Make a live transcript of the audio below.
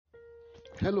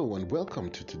Hello and welcome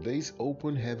to today's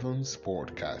Open Heavens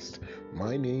podcast.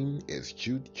 My name is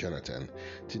Jude Jonathan.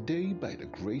 Today, by the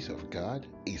grace of God,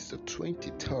 is the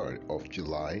 23rd of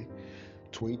July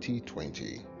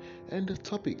 2020. And the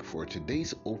topic for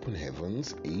today's Open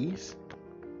Heavens is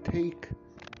Take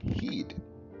Heed.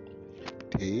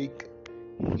 Take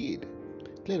heed.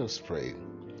 Let us pray.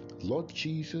 Lord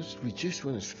Jesus, we just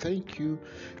want to thank you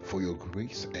for your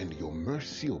grace and your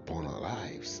mercy upon our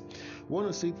lives. We want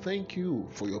to say thank you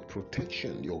for your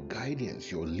protection, your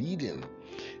guidance, your leading,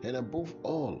 and above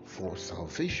all, for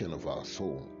salvation of our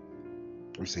soul.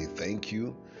 We say thank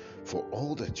you for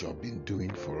all that you have been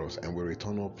doing for us, and we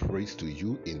return all praise to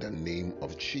you in the name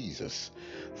of Jesus.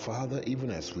 Father, even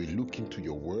as we look into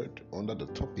your word under the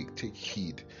topic, take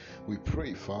heed, we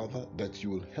pray, Father, that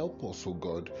you will help us, O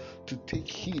God, to take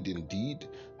heed indeed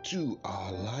to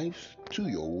our lives, to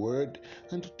your word,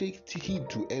 and to take heed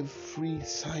to every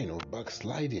sign of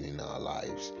backsliding in our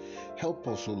lives. Help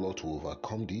us, O Lord, to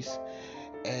overcome this.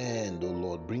 And, oh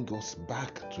Lord, bring us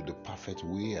back to the perfect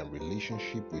way and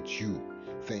relationship with you.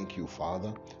 Thank you,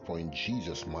 Father, for in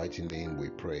Jesus' mighty name we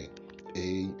pray.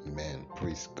 Amen.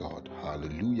 Praise God.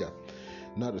 Hallelujah.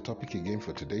 Now the topic again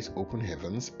for today's Open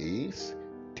Heavens is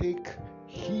Take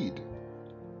Heed.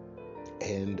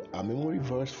 And our memory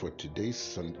verse for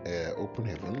today's Open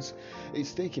Heavens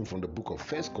is taken from the book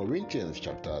of 1 Corinthians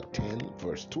chapter 10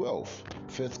 verse 12.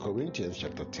 1 Corinthians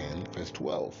chapter 10 verse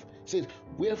 12 says,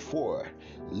 "Wherefore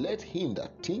let him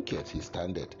that thinketh he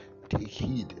standeth take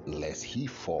heed lest he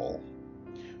fall."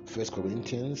 1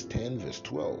 Corinthians 10 verse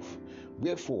 12.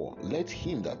 "Wherefore let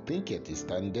him that thinketh he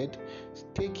standeth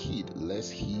take heed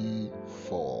lest he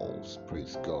falls."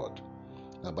 Praise God.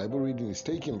 Now, Bible reading is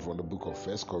taken from the book of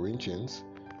 1 Corinthians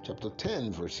chapter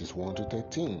 10 verses 1 to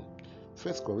 13.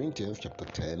 1 Corinthians chapter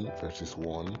 10 verses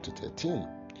 1 to 13.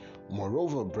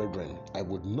 "Moreover, brethren, I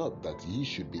would not that ye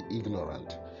should be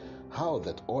ignorant, how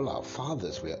that all our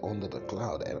fathers were under the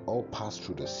cloud, and all passed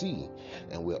through the sea,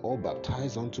 and were all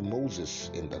baptized unto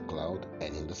Moses in the cloud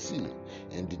and in the sea,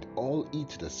 and did all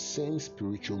eat the same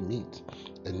spiritual meat,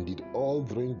 and did all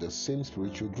drink the same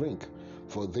spiritual drink.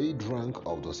 For they drank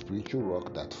of the spiritual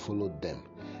rock that followed them,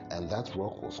 and that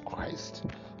rock was Christ.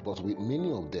 But with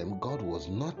many of them God was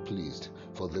not pleased,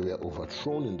 for they were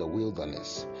overthrown in the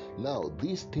wilderness. Now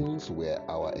these things were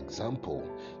our example,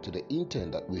 to the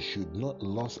intent that we should not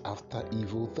lust after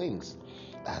evil things,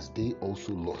 as they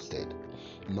also lusted.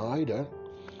 Neither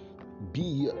be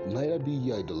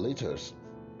ye idolaters,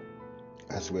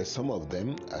 as were some of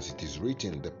them, as it is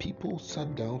written, the people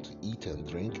sat down to eat and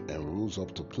drink, and rose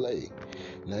up to play.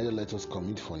 Neither let us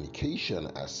commit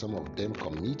fornication, as some of them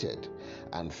committed,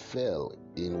 and fell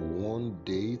in one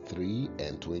day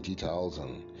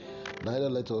 23,000. Neither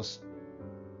let us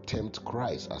tempt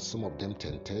Christ, as some of them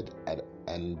tempted,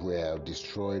 and were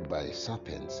destroyed by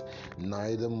serpents.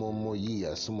 Neither murmur ye,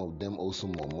 as some of them also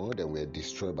murmured, and were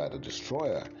destroyed by the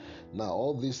destroyer. Now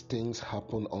all these things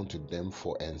happen unto them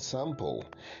for ensample,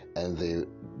 and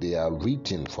they are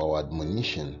written for our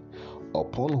admonition,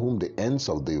 upon whom the ends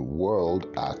of the world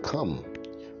are come.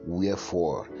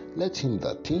 Wherefore let him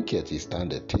that thinketh he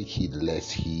standeth take heed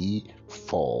lest he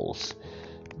falls.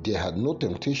 There had no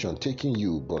temptation taken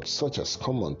you, but such as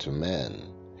come unto man.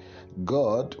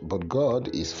 But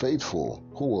God is faithful,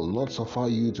 who will not suffer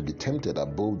you to be tempted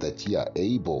above that ye are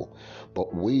able,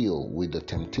 but will with the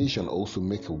temptation also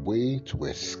make a way to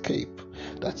escape,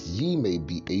 that ye may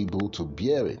be able to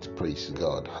bear it." Praise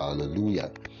God.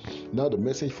 Hallelujah. Now the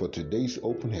message for today's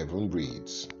Open Heaven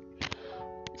reads,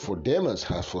 "For Demas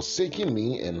has forsaken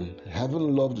me, and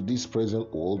having loved this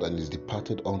present world, and is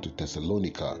departed unto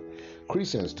Thessalonica,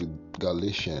 Crescens to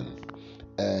Galatian,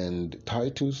 and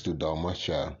Titus to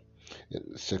Dalmatia."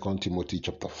 2 Timothy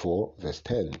chapter 4 verse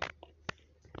 10.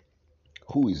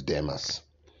 Who is Demas?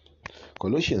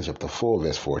 Colossians chapter 4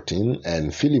 verse 14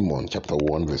 and Philemon chapter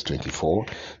 1 verse 24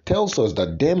 tells us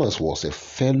that Demas was a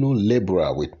fellow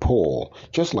laborer with Paul,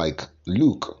 just like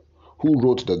Luke, who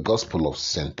wrote the Gospel of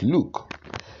St. Luke.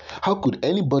 How could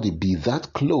anybody be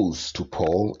that close to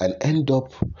Paul and end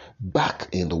up back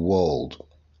in the world?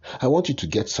 I want you to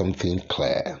get something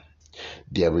clear.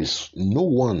 There is no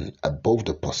one above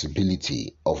the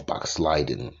possibility of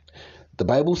backsliding. The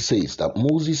Bible says that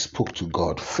Moses spoke to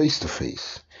God face to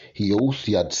face. He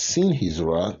had seen his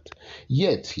wrath,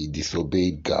 yet he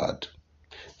disobeyed God.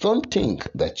 Don't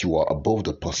think that you are above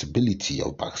the possibility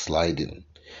of backsliding.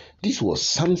 This was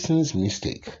Samson's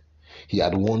mistake. He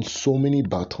had won so many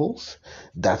battles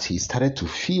that he started to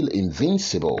feel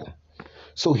invincible.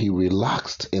 So he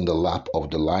relaxed in the lap of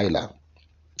Delilah.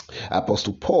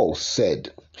 Apostle Paul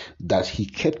said that he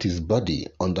kept his body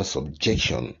under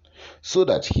subjection so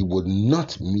that he would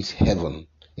not miss heaven.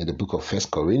 In the book of 1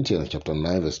 Corinthians chapter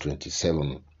 9 verse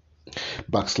 27.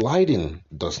 Backsliding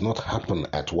does not happen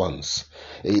at once.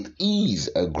 It is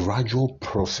a gradual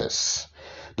process.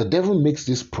 The devil makes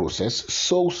this process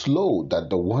so slow that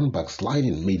the one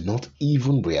backsliding may not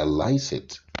even realize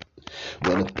it.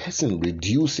 When a person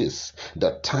reduces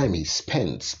the time he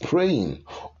spends praying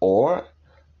or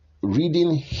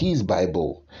reading his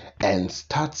Bible and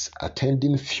starts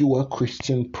attending fewer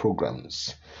Christian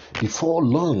programs, before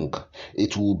long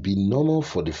it will be normal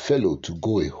for the fellow to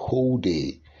go a whole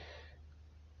day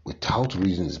without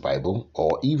reading his Bible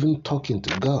or even talking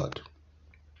to God.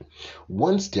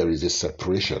 Once there is a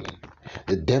separation,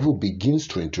 the devil begins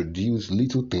to introduce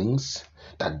little things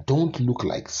that don't look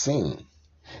like sin.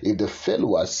 If the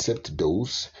fellow accepts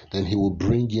those, then he will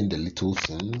bring in the little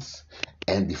sins,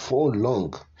 and before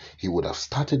long, he would have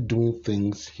started doing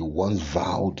things he once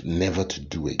vowed never to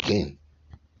do again.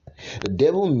 The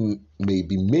devil may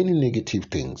be many negative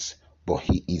things, but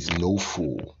he is no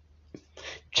fool.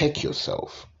 Check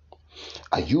yourself.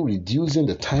 Are you reducing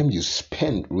the time you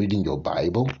spend reading your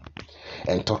Bible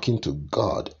and talking to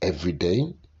God every day?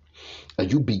 Are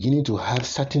you beginning to have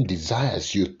certain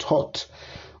desires you thought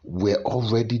were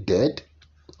already dead?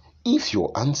 If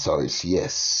your answer is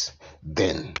yes,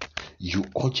 then you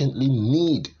urgently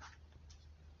need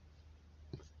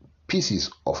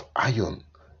pieces of iron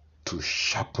to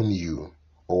sharpen you,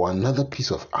 or another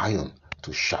piece of iron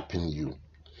to sharpen you.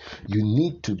 You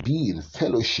need to be in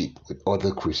fellowship with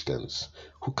other Christians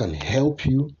who can help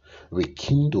you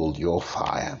rekindle your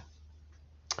fire.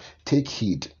 Take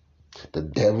heed, the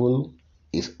devil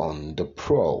is on the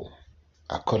prowl,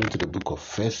 according to the book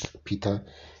of 1 Peter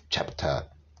chapter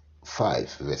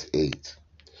 5 verse 8.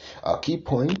 Our key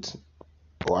point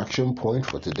or action point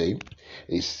for today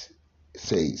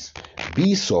says,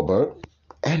 be sober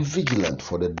and vigilant,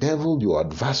 for the devil, your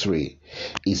adversary,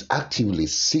 is actively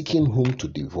seeking whom to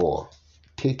devour.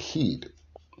 Take heed.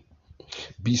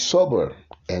 Be sober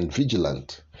and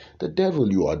vigilant. The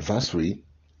devil, your adversary,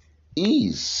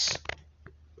 is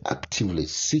actively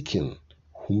seeking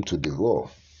whom to devour.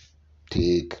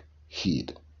 Take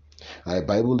heed. Our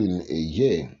Bible in a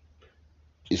year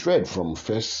is read from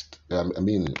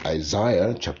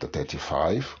Isaiah chapter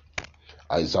 35,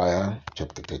 Isaiah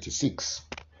chapter 36.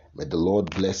 May the Lord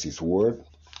bless His word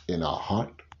in our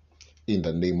heart in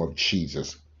the name of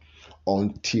Jesus.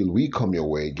 Until we come your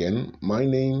way again, my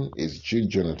name is Jude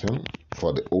Jonathan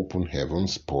for the Open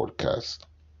Heavens Podcast.